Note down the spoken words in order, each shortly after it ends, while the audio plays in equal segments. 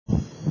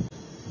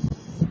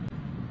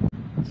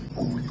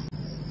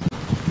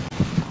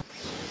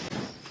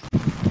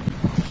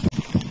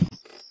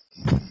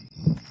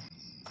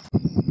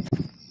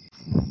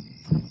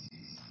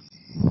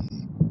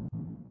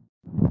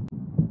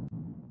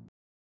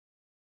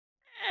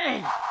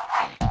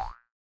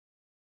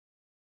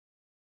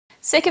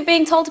Sick of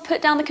being told to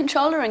put down the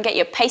controller and get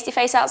your pasty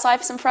face outside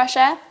for some fresh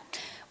air?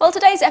 Well,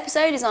 today's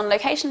episode is on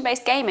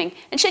location-based gaming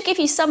and should give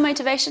you some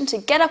motivation to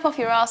get up off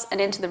your ass and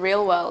into the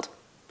real world.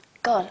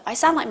 God, I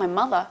sound like my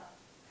mother.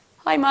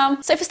 Hi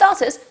Mum. So for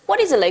starters, what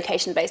is a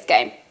location-based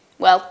game?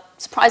 Well,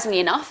 surprisingly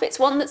enough, it's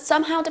one that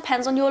somehow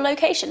depends on your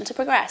location to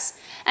progress,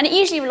 and it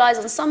usually relies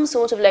on some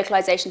sort of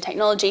localization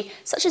technology,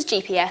 such as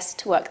GPS,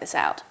 to work this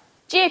out.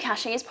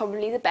 Geocaching is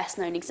probably the best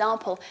known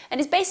example,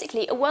 and is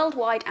basically a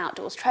worldwide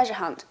outdoors treasure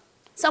hunt.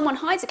 Someone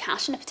hides a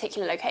cache in a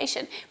particular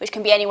location, which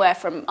can be anywhere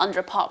from under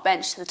a park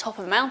bench to the top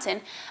of a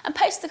mountain, and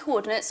posts the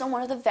coordinates on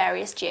one of the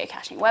various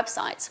geocaching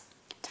websites.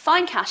 To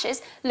find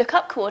caches, look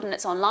up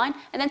coordinates online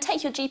and then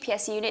take your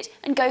GPS unit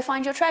and go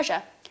find your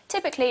treasure.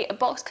 Typically a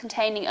box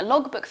containing a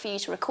logbook for you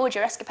to record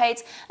your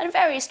escapades and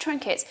various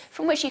trinkets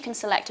from which you can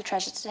select a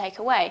treasure to take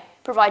away,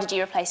 provided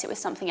you replace it with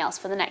something else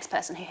for the next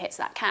person who hits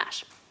that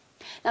cache.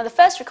 Now, the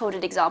first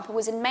recorded example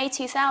was in May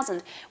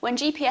 2000, when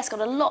GPS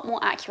got a lot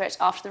more accurate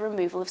after the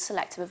removal of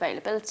selective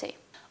availability.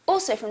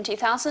 Also from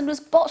 2000 was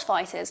Bot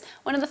Fighters,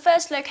 one of the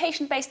first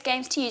location-based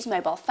games to use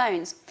mobile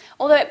phones,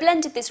 although it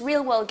blended this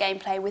real-world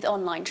gameplay with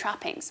online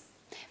trappings.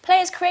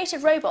 Players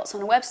created robots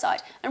on a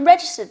website and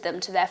registered them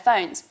to their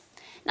phones.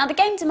 Now, the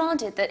game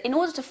demanded that in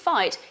order to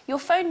fight, your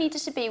phone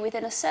needed to be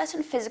within a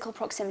certain physical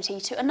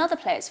proximity to another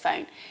player's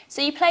phone,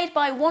 so you played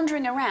by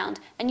wandering around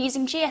and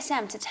using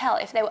GSM to tell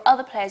if there were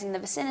other players in the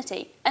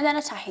vicinity, and then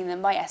attacking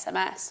them by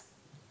SMS.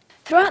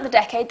 Throughout the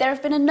decade, there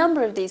have been a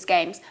number of these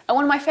games, and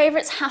one of my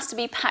favourites has to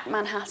be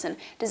Pac-Manhattan,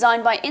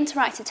 designed by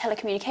interactive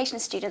telecommunications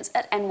students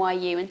at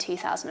NYU in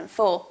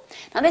 2004.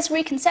 Now, this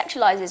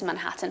reconceptualises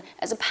Manhattan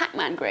as a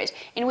Pac-Man grid,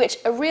 in which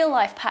a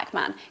real-life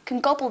Pac-Man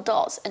can gobble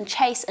dots and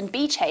chase and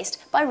be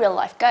chased by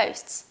real-life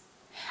ghosts.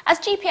 As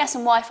GPS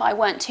and Wi-Fi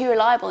weren't too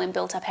reliable in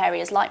built-up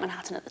areas like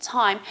Manhattan at the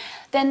time,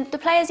 then the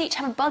players each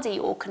have a buddy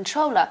or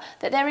controller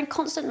that they're in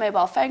constant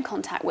mobile phone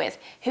contact with,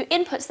 who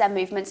inputs their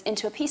movements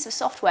into a piece of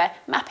software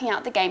mapping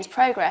out the game's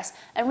progress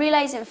and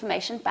relays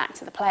information back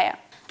to the player.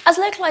 As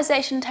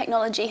localization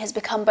technology has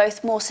become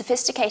both more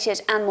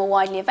sophisticated and more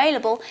widely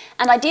available,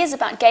 and ideas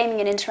about gaming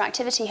and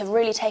interactivity have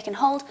really taken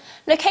hold,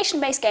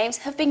 location-based games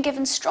have been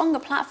given stronger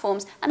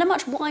platforms and a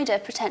much wider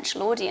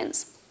potential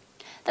audience.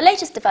 The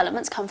latest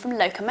developments come from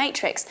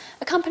Locomatrix,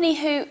 a company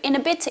who, in a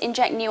bid to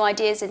inject new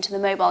ideas into the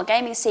mobile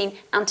gaming scene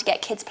and to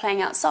get kids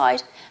playing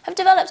outside, have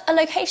developed a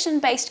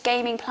location-based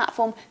gaming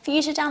platform for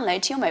you to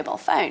download to your mobile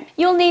phone.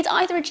 You'll need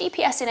either a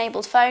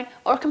GPS-enabled phone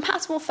or a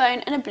compatible phone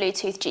and a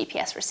Bluetooth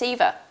GPS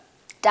receiver.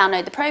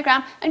 Download the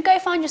program and go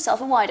find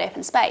yourself a wide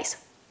open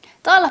space.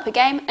 Dial up a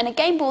game and a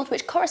game board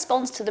which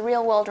corresponds to the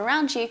real world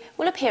around you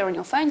will appear on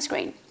your phone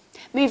screen.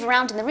 Move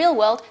around in the real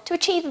world to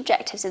achieve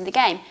objectives in the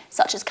game,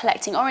 such as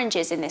collecting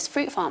oranges in this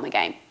fruit farmer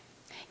game.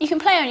 You can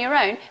play on your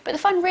own, but the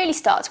fun really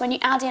starts when you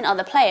add in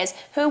other players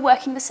who are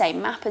working the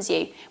same map as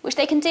you, which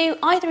they can do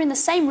either in the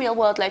same real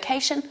world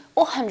location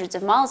or hundreds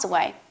of miles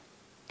away.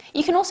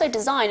 You can also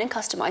design and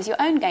customise your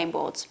own game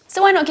boards.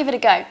 So why not give it a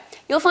go?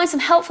 You'll find some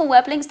helpful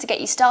web links to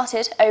get you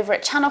started over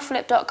at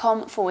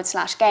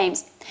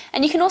channelflip.com/games.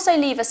 And you can also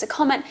leave us a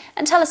comment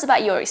and tell us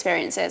about your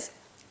experiences.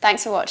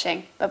 Thanks for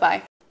watching. Bye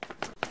bye.